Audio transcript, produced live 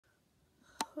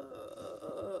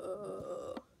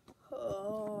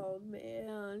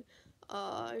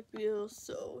I feel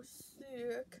so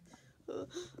sick.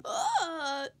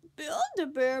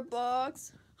 Build-A-Bear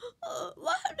box.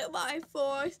 What am I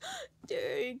for?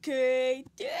 DK.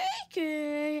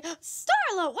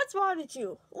 Starlow, what's wrong with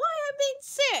you? Why am I being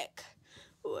sick?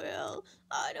 Well,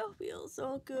 I don't feel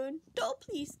so good. Don't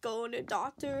please go to the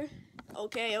doctor.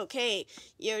 Okay.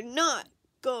 You're not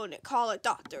going to call a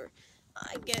doctor.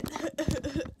 I get...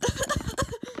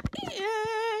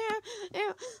 yeah.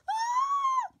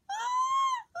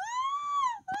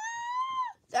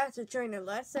 That's a training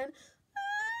lesson.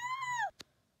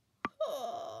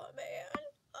 Oh, man.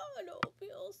 I don't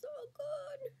feel so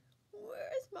good.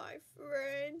 Where's my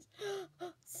friends?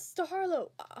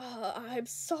 Starlow, I'm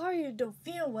sorry you don't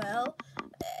feel well.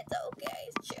 It's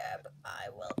okay, Chip. I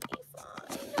will be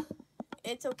fine.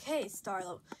 It's okay,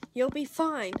 Starlow. You'll be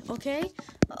fine, okay?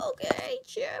 Okay,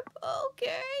 Chip.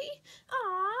 Okay.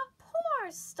 Aw,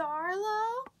 poor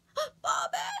Starlow.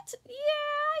 Bobbette?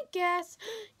 Yeah, I guess.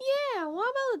 Yeah, what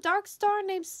about a dark star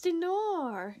named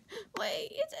Stenor?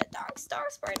 Wait, is it a dark star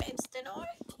named Stenor?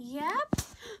 Yep.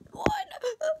 What?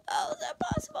 How is that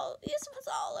possible? This was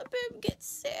all of him get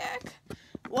sick.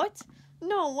 What?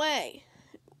 No way.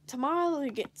 Tomorrow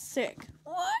you get sick.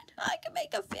 What? I can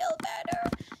make him feel better.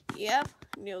 Yep,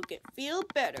 you'll feel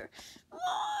better.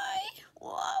 Why?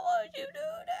 Why would you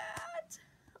do that?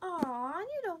 Aw,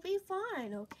 you'll be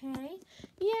fine, okay?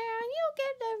 Yeah, you'll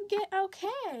get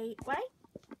okay, right?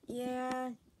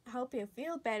 Yeah, I hope you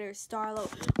feel better, Starlow.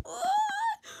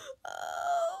 What?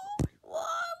 Oh,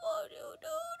 why would you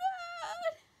do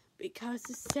that? Because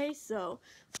you say so.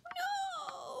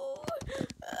 No.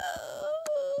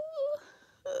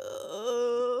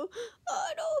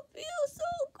 I don't feel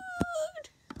so good.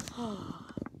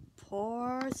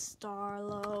 Poor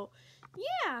Starlow.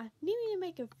 Yeah, you need to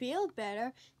make it feel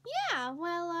better. Yeah,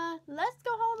 well, let's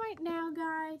go home right now,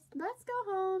 guys. Let's go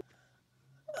home.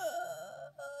 Wait,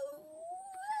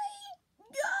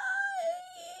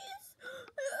 guys.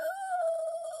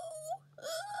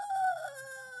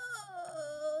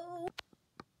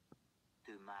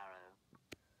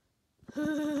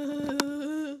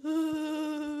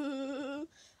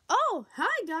 Oh,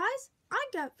 hi, guys. I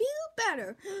got feel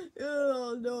better.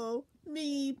 Oh, no.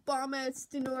 Me, Bombette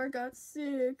Stenor got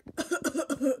sick.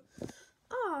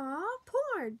 Aw,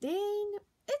 poor Dane.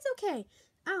 It's okay.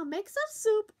 I'll make some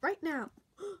soup right now.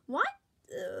 What?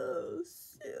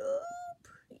 Soup?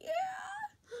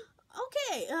 Yeah.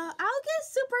 Okay, I'll get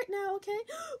soup right now, okay?